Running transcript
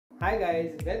Hi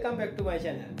guys, welcome back to my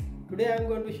channel. Today I am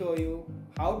going to show you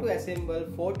how to assemble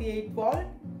 48 volt,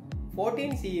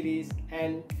 14 series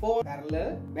and 4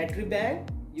 parallel battery bank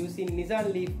using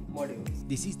Nissan Leaf modules.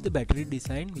 This is the battery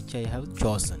design which I have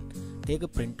chosen. Take a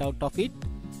printout of it,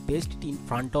 paste it in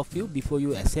front of you before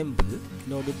you assemble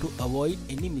in order to avoid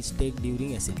any mistake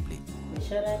during assembly.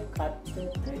 Measure and cut the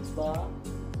thread bar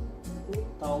to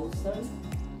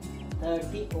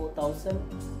 1030 or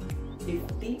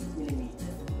 1050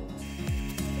 millimeters.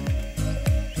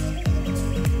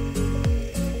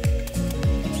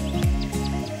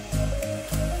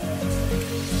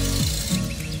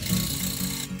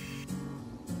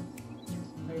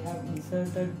 I have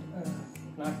inserted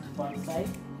nut one side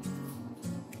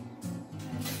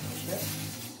and measure,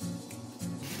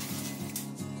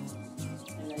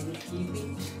 and I will keep it in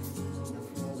the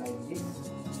floor like this.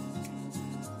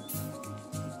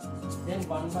 Then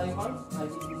one by one I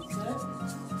will insert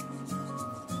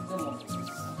the modules.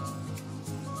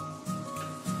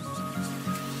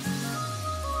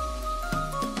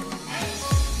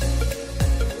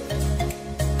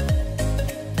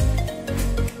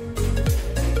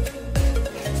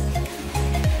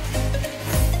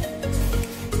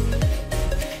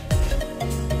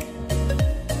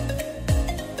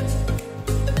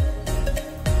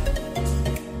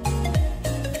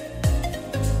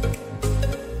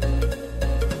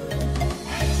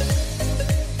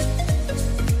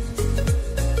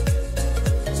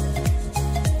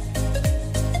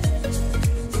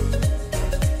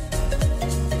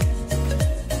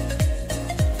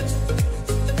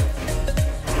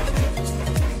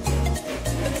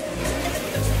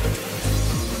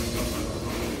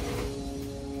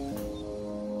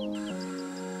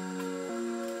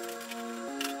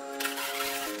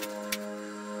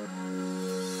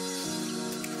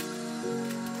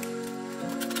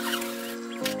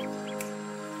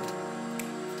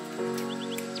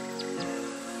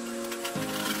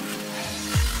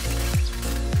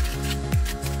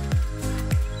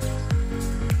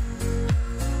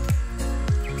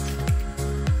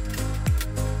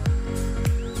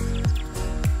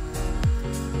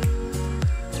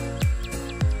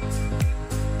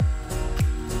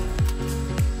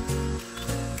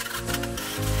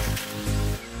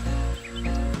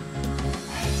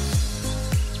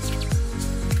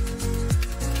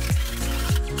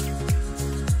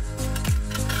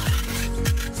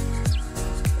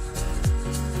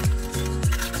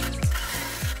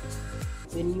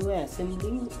 When you are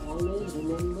assembling, always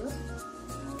remember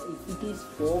if it is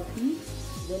 4 piece,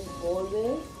 then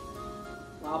always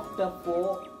after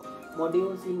 4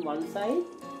 modules in one side,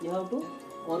 you have to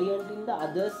orient in the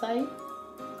other side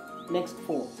next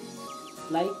 4.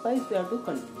 Likewise, we have to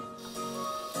continue.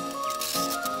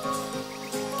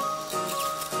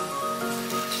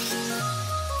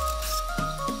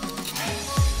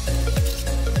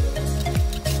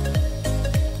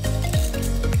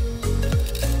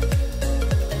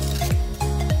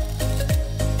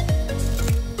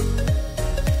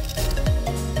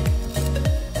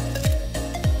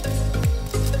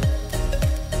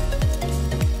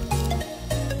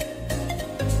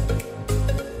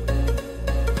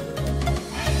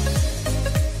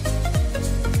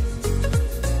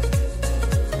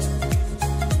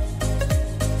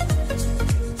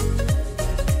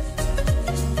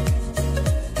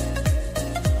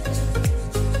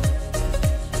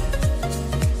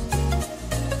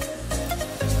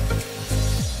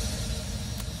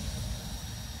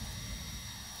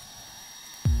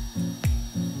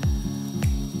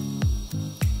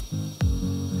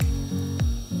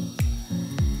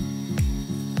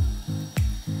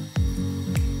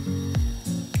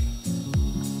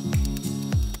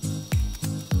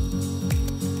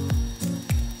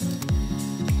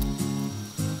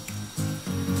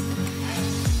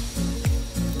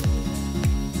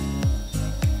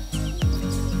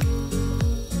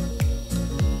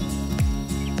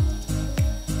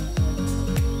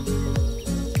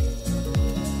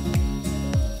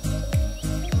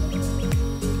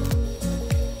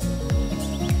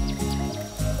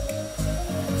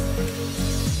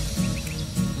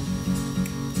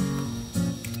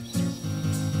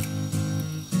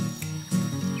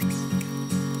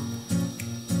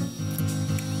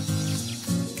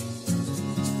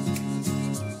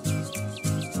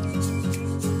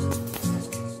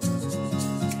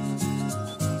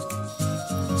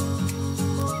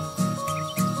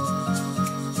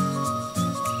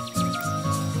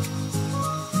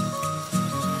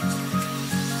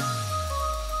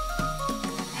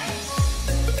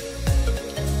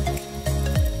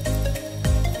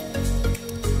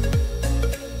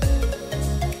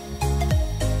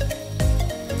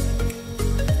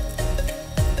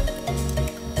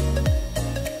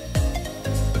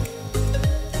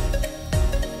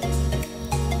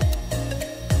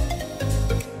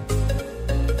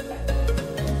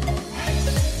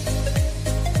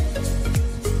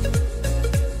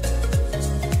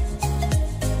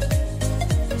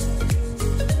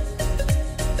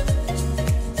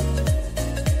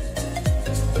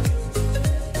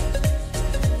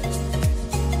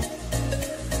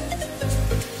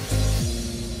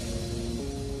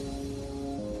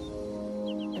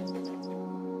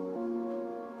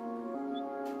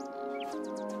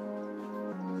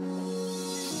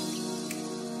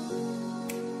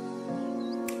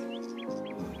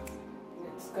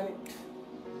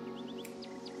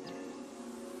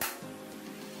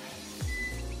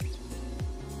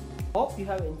 Hope you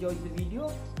have enjoyed the video.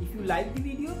 If you like the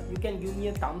video, you can give me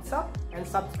a thumbs up and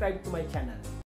subscribe to my channel.